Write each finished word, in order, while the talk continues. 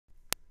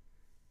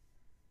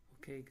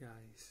Okay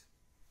guys,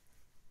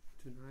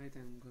 tonight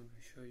I'm gonna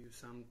show you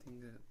something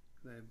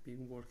that I've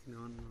been working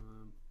on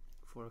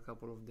for a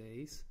couple of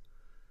days.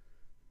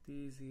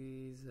 This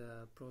is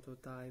a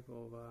prototype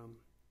of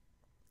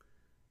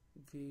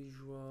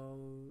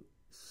visual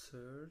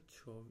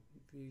search or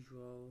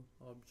visual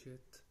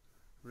object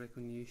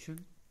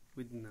recognition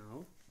with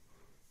now.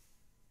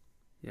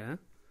 Yeah,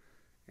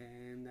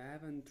 and I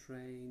haven't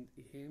trained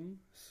him,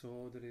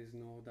 so there is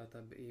no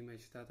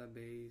image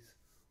database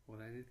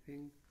or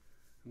anything.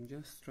 I'm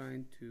just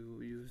trying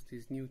to use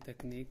this new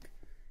technique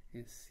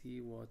and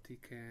see what he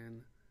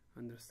can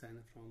understand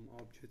from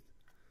object.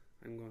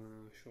 I'm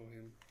gonna show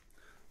him.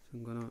 So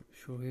I'm gonna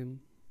show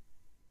him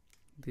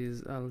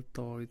this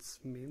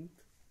Altoids mint.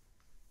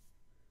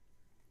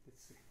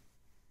 Let's see.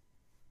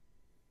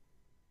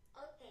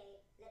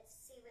 Okay, let's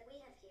see what we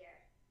have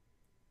here.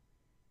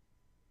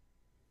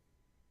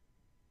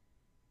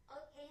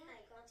 Okay,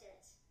 I got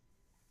it.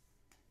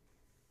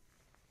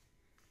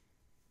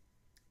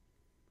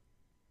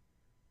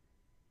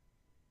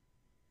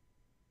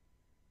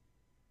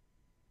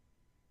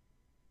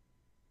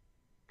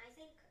 I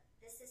think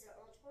this is our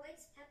old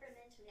boy's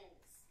peppermint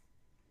mints.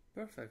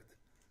 Perfect.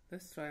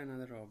 Let's try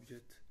another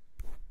object.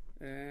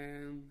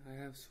 And I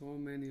have so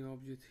many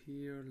objects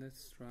here.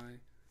 Let's try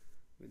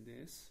with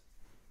this.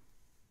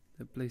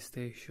 The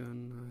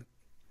PlayStation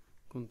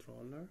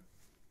controller.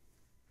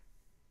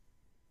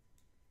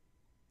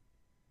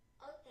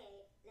 Okay,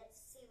 let's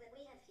see what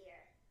we have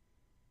here.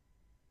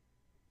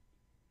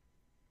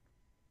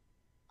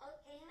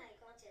 Okay, I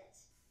got it.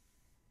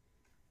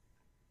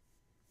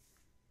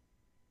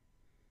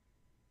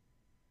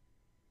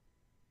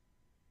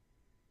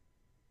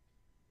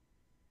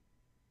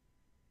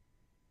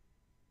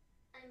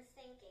 I'm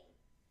thinking.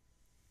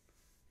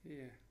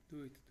 Yeah,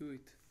 do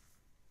it.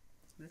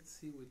 Let's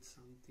see with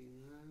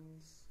something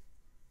else.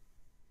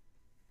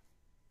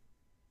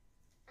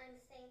 I'm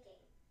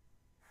thinking.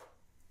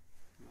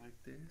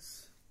 Like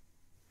this.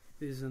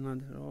 This is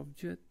another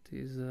object.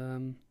 Is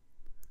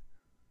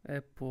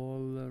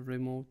Apple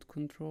remote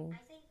control. I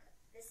think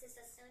this is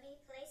a Sony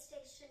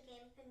PlayStation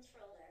game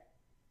controller.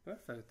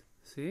 Perfect.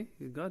 See,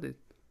 you got it.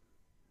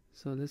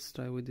 So let's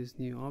try with this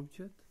new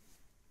object.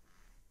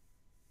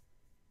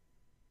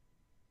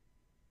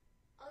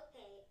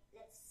 Okay,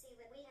 let's see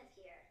what we have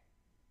here.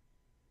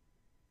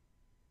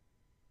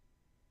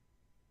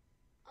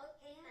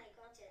 Okay, I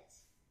got it.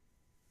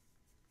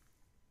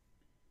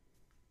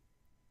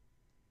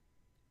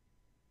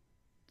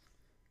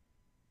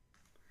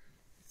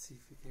 Let's see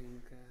if we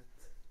can get.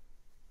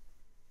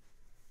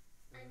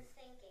 I'm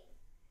thinking.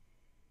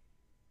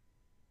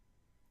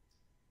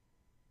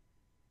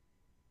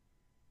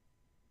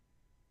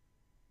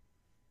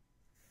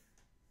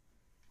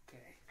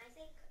 Okay. I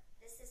think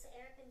this is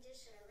air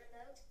conditioner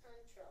remote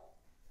control.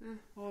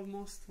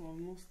 Almost.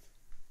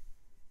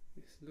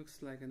 This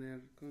looks like an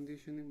air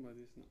conditioning, but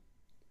it's not.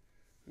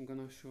 I'm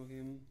gonna show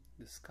him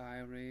the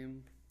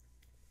Skyrim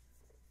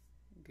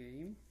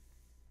game.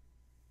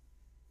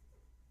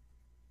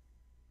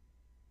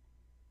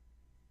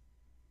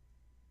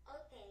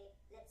 Okay,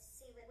 let's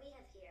see what we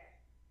have here.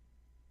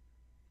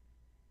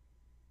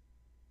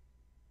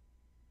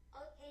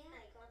 Okay,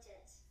 I got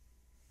it.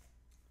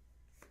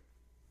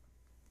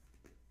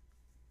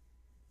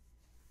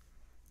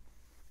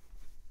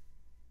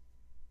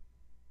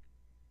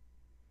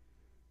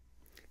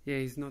 Yeah,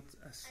 it's not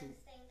a I'm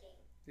thinking.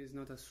 it's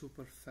not a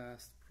super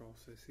fast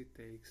process. It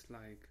takes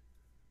like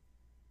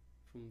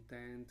from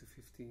 10 to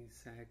 15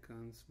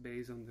 seconds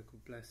based on the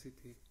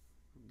complexity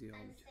of the I'm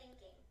object.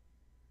 thinking.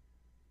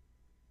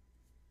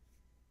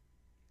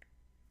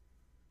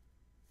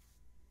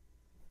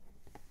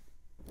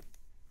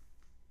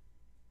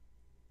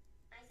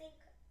 I think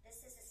this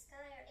is a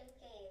Skyrim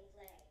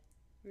gameplay.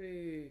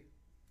 Hey,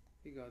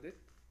 he got it.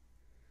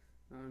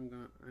 Now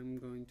I'm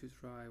going to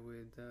try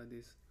with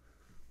this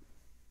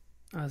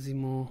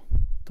Asimo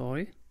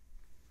toy.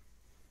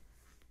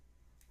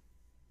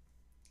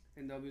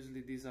 And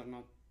obviously these are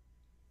not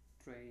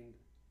trained.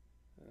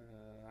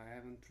 I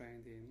haven't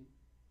trained him,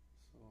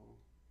 so.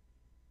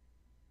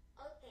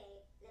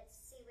 Okay, let's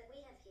see what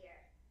we have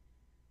here.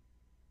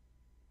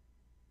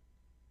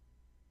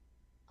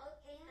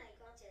 Okay, I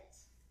got it.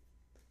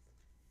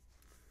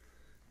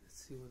 Let's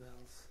see what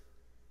else.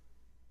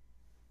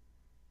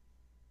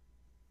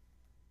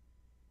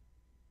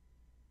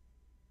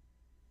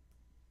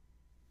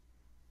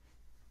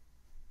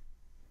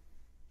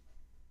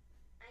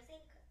 I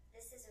think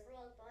this is a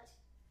robot.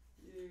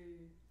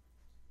 Yay!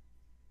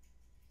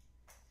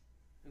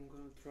 I'm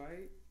gonna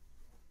try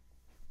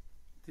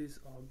this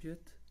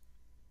object.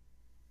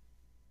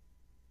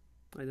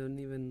 I don't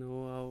even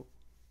know how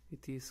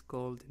it is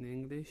called in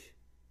English.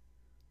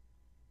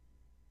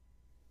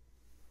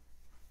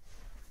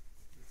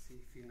 Let's see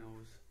if he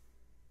knows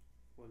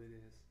what it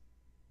is.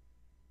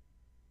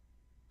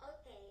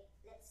 Okay,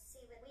 let's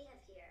see what we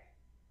have here.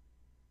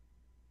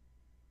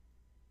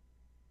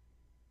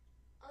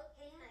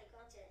 Okay, I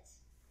got it.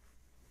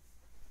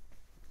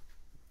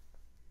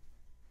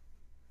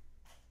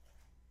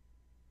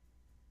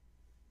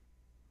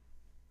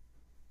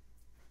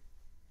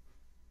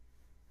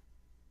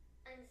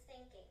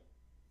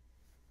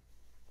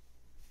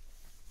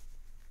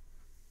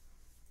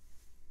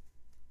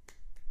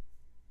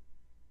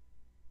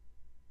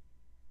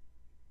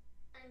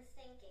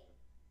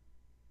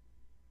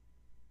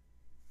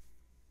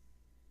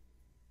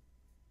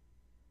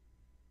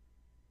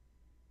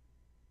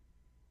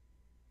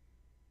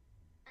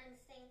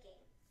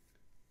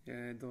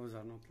 those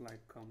are not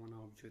like common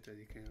objects that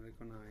you can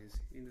recognize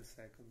in a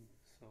second,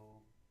 so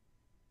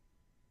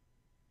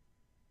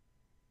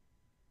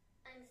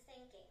I'm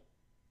thinking.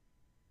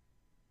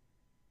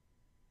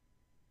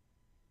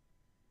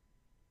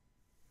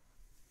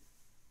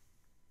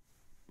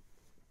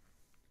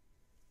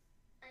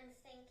 I'm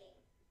thinking.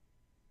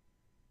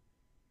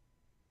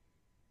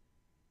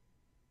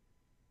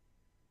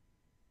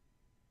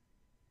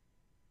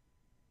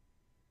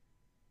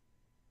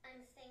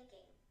 I'm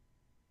thinking.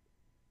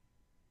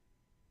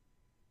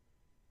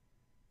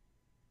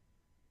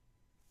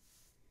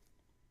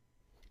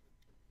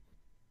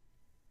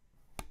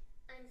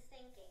 I'm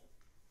thinking.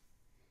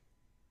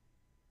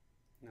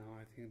 no,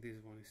 I think this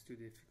one is too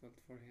difficult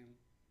for him.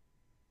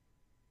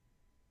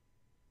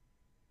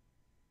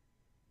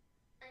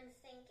 I'm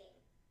thinking.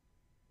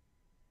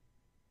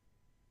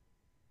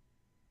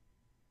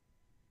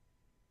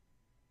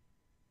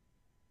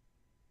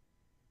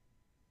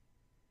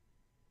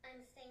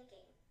 I'm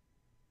thinking.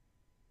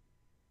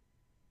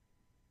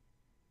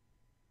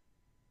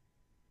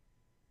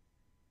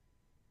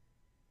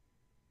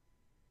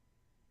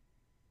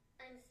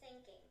 I'm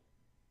thinking.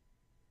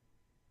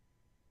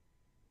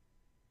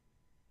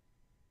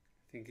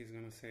 I think he's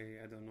gonna say,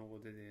 I don't know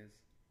what it is.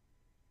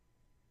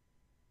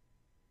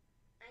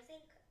 I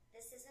think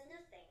this is a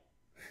nothing.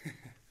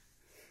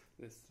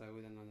 Let's try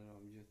with another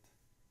object.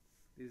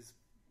 This is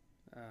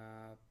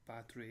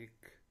Patrick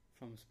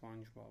from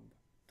SpongeBob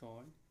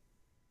toy.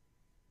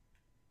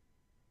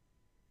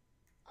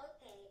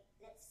 Okay,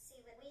 let's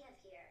see what we have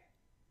here.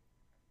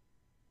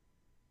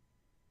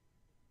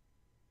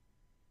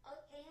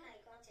 Okay,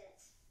 I got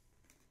it.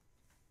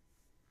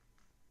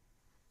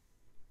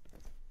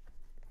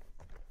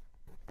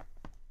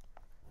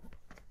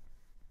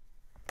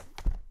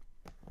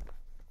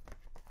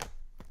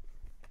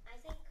 I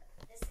think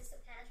this is a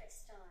Patrick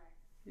star.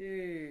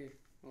 Yay!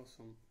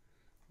 Awesome.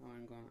 Now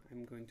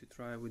I'm going to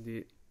try with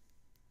the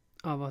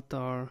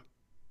Avatar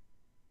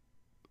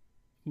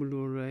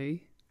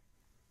Blu-ray.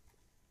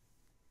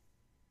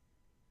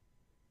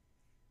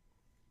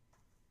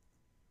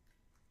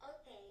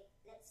 Okay,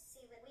 let's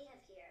see what we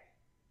have here.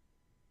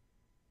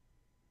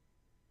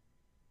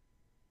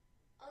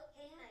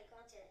 Okay, I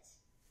got it.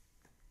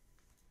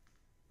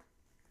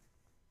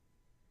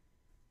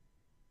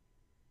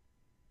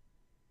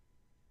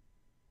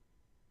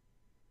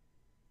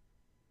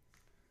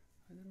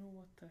 I don't know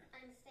what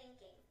I'm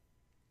thinking.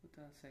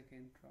 else I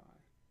can try.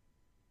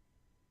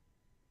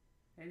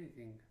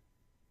 Anything.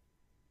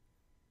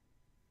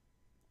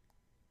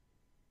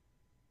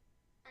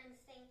 I'm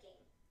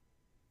thinking.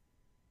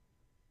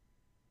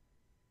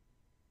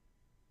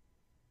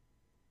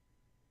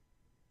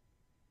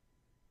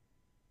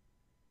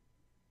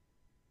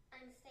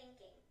 I'm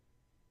thinking.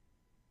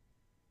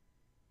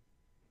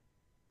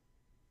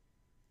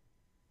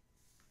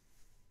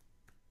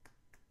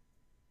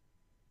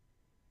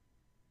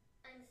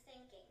 I'm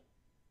thinking.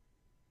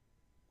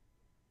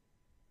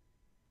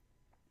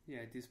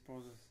 Yeah, this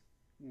process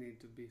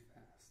need to be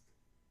fast.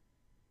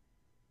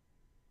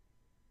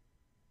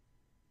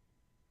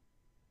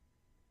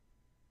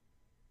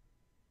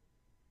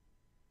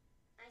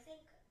 I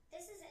think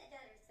this is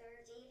another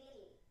third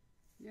DVD.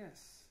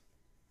 Yes,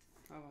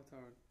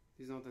 Avatar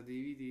is not a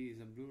DVD,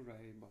 it's a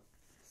Blu-ray, but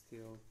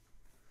still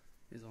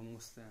is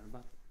almost there.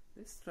 But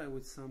let's try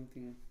with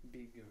something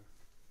bigger.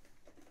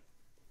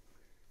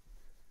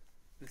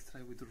 Let's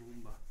try with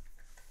Roomba.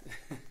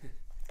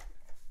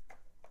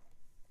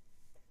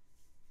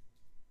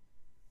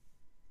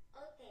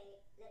 Okay,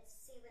 let's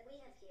see what we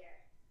have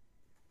here.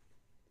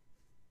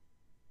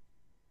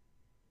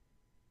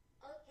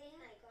 Okay,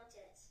 I got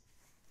it.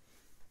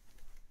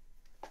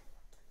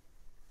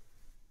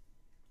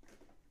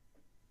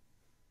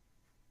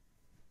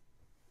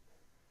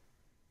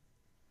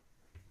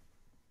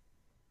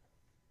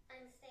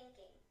 I'm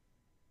thinking.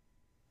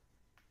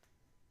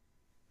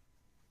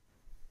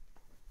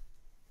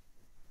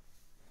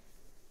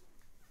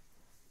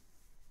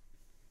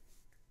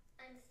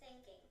 I'm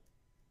thinking.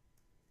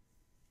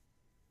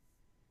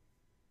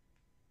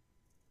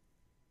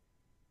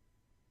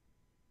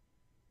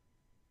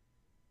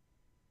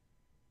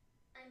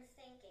 I'm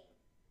thinking.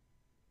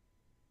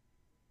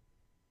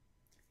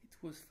 It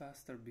was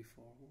faster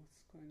before.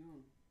 What's going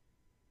on?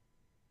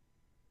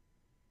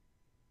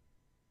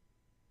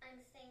 I'm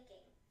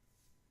thinking.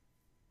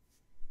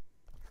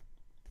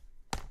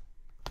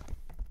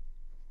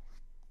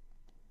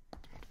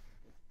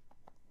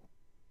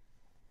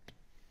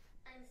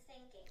 I'm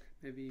thinking.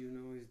 Maybe you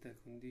know is the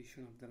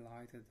condition of the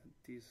light at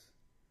this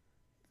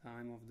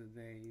time of the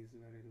day is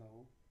very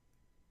low.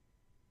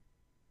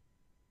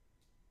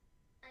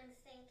 I'm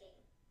thinking.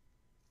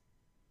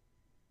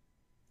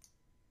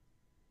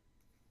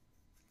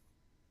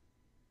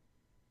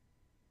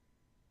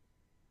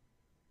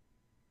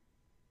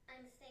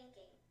 I'm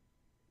thinking.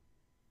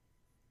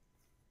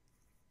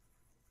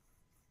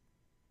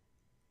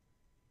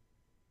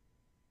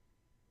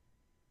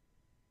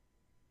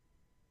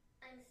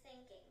 I'm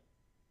thinking.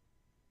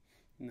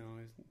 No,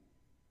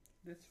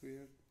 that's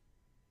weird.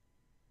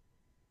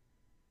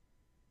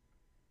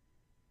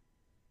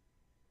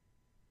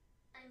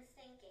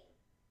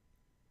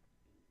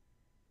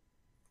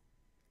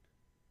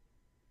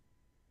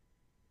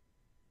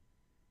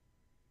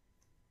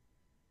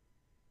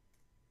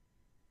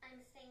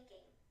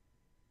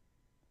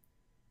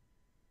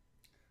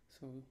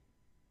 so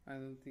I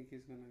don't think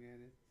he's gonna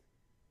get it.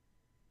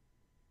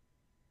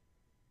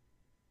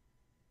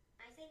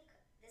 I think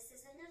this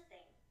is a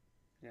nothing.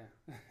 Yeah.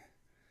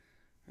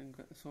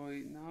 So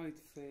now it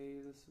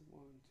fails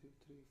 1, 2,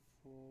 3,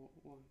 4,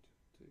 1,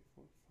 2, 3,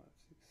 4, 5,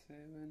 6,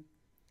 7,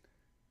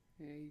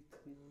 8,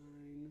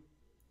 9.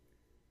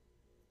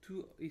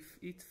 If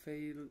it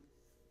failed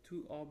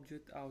 2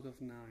 objects out of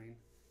 9.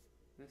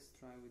 Let's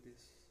try with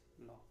this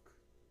lock.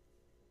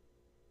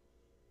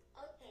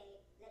 Okay,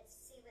 let's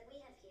see what we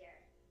have here.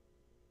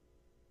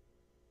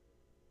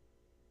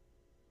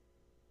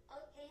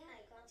 Okay,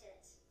 I got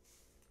it.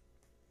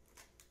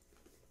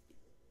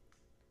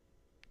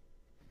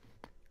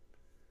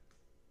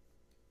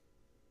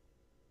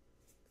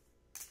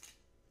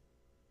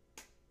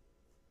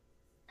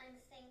 I'm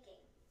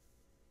thinking.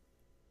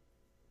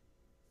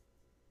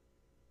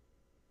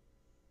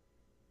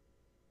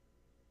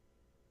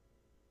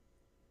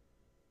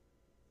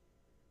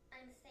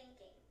 I'm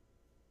thinking.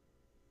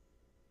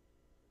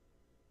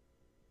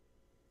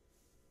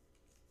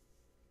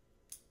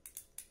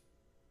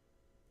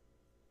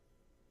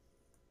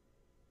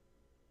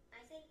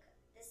 I think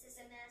this is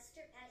a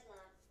master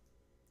padlock.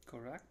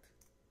 Correct.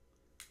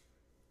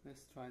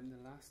 Let's try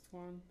the last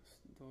one.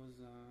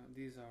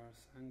 These are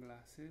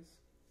sunglasses.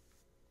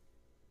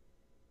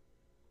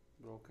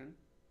 Broken.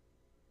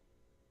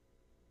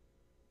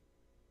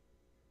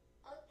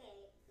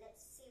 Okay,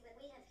 let's see what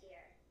we have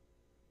here.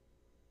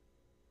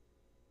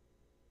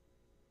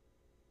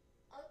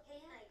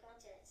 Okay, I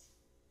got it.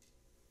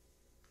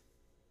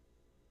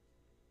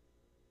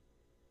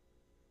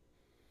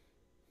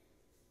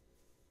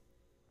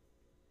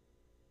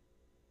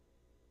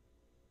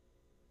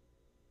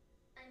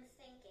 I'm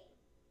thinking.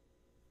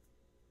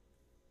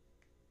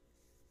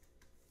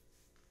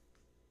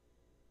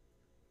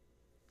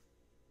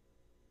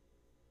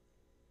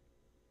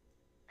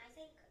 I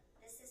think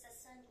this is a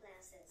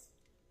sunglasses.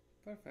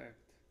 Perfect.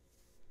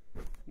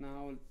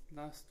 Now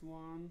last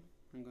one.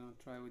 I'm gonna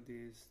try with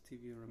this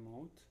TV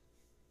remote.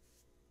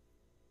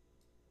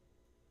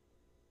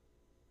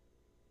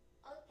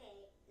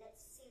 Okay,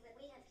 let's see what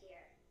we have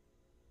here.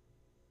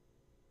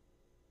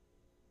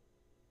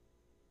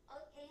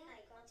 Okay, I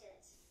got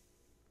it.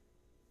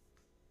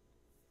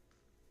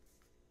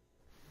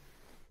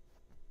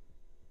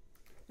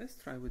 Let's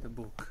try with a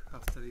book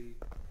after we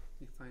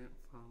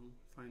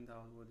find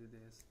out what it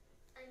is.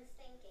 I'm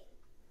thinking.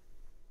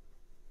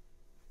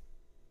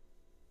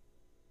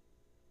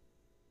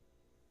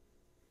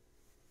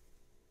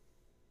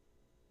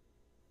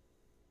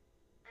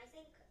 I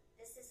think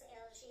this is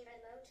LG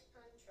remote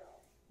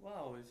control.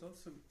 Wow, it's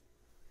also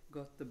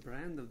got the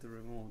brand of the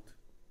remote.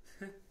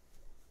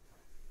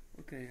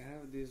 Okay, I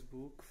have this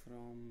book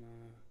from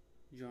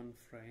John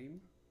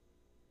Frame.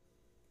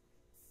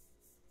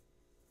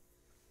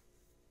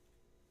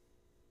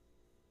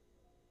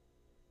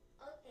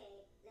 Okay,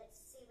 let's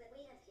see what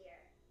we have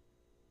here.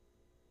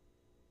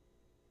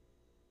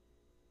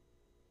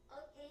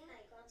 Okay,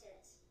 I got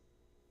it.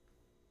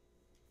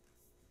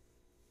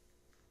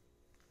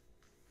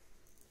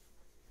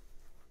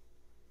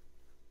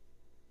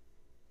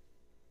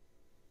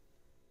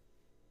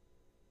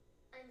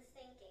 I'm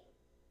thinking.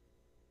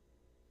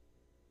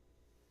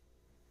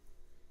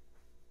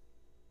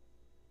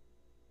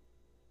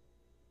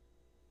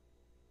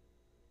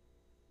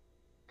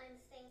 I'm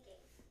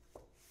thinking.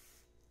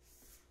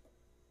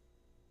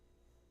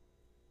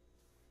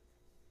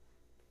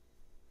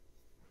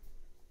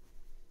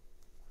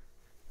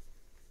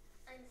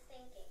 I'm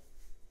thinking.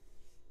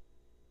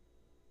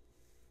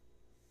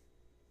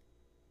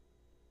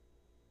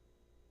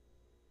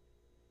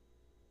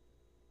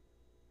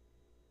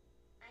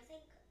 I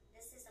think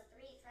this is a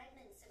 3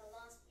 fragments of a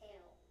lost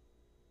tale.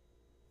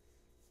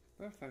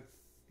 Perfect.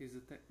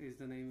 Is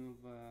the name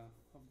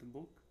of the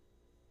book.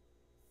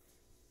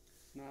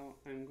 Now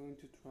I'm going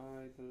to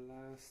try the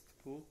last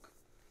book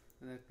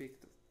that I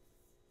picked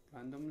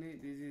randomly.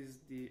 This is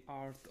The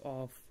Art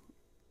of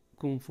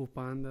Kung Fu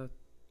Panda.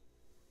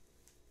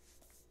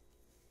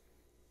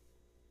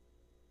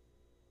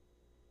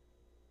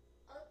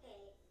 Okay,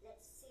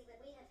 let's see what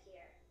we have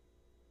here.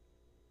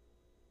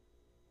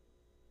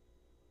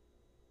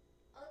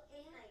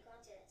 Okay, I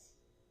got it.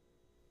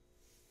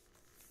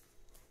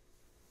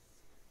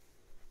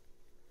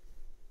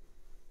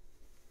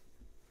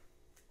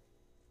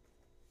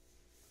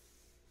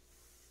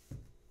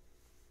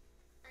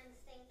 I'm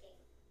thinking.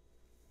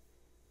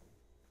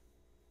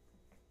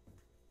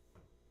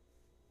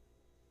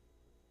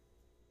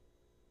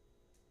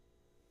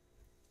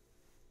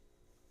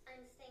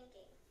 I'm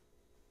thinking.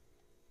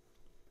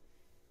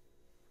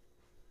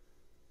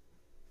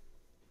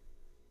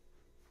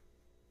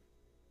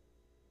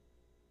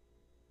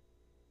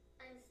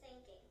 I'm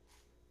thinking.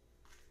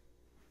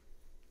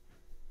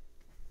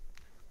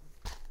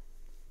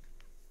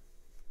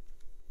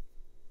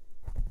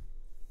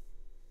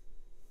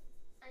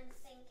 I'm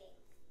thinking.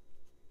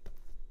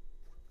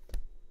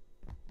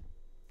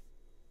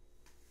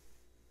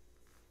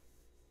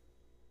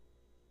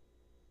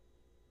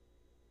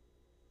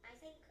 I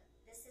think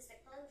this is a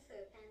Kung Fu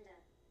Panda.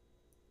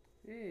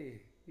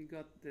 Hey, he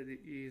got that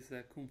it is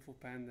a Kung Fu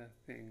Panda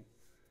thing.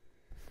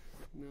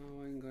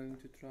 Now I'm going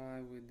to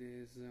try with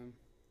this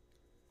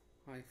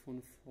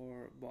iPhone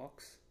 4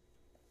 box.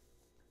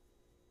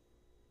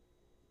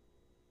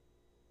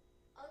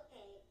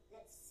 Okay,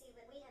 let's see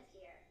what we have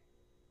here.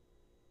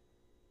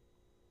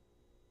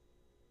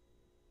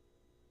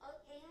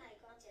 Okay, I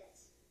got it.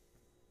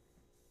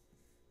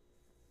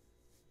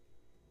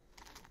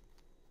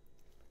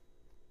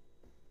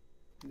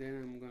 Then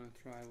I'm gonna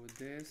try with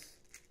this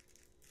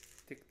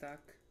DIXX,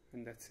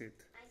 and that's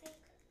it. I think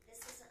this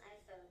is an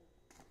iPhone.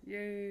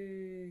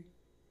 Yay!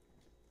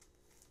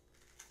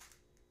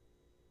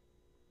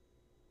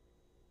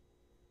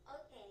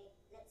 Okay,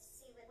 let's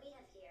see what we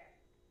have here.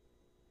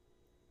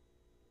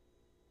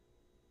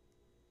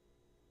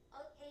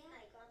 Okay,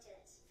 I got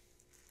it.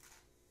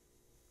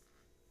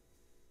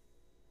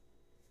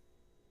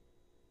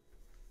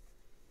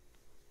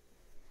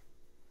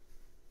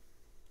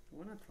 I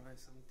wanna try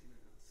something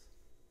else.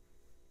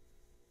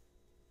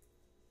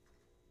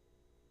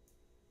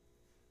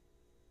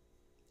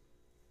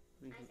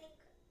 I think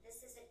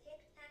this is a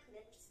Tic Tac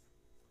mix.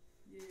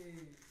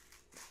 Yay!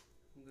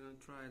 I'm gonna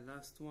try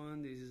last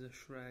one. This is a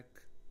Shrek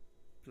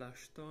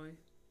plush toy.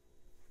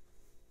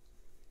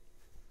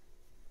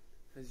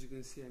 As you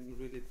can see, I'm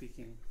really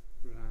picking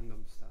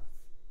random stuff.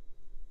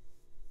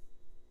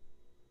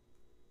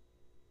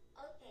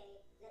 Okay,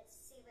 let's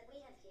see what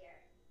we have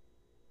here.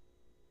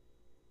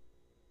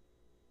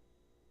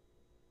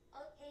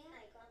 Okay,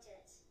 I got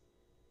it.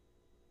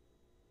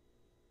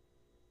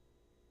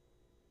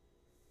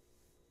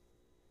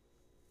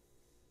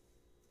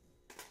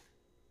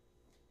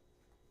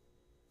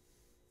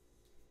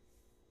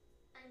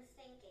 I'm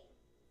thinking.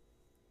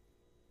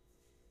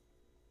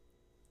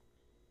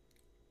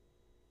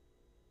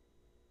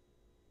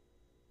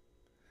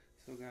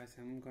 So guys,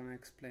 I'm gonna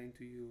explain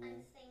to you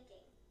I'm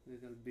thinking. a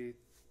little bit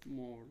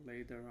more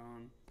later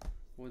on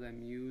what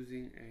I'm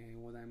using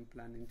and what I'm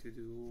planning to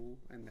do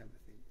and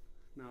everything.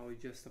 Now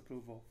it's just a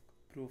proof of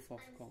I'm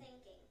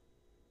thinking.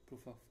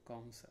 proof of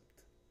concept.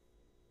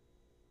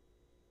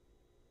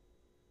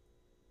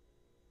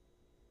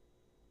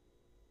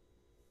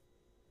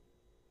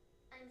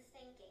 I'm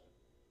thinking.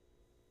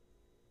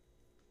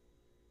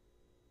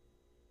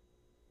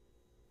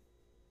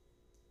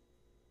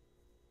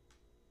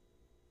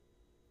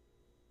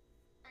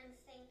 I'm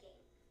thinking.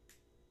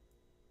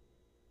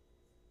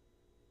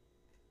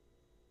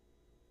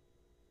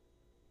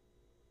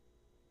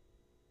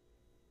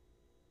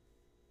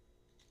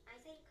 I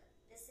think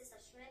this is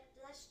a Shrek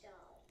blush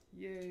doll.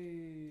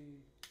 Yay!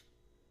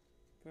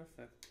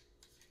 Perfect.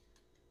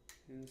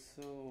 And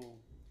so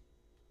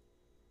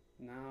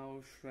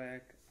now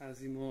Shrek,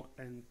 Asimo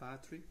and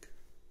Patrick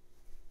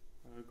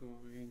are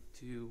going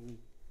to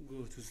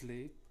go to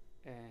sleep,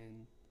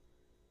 and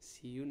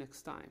see you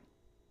next time.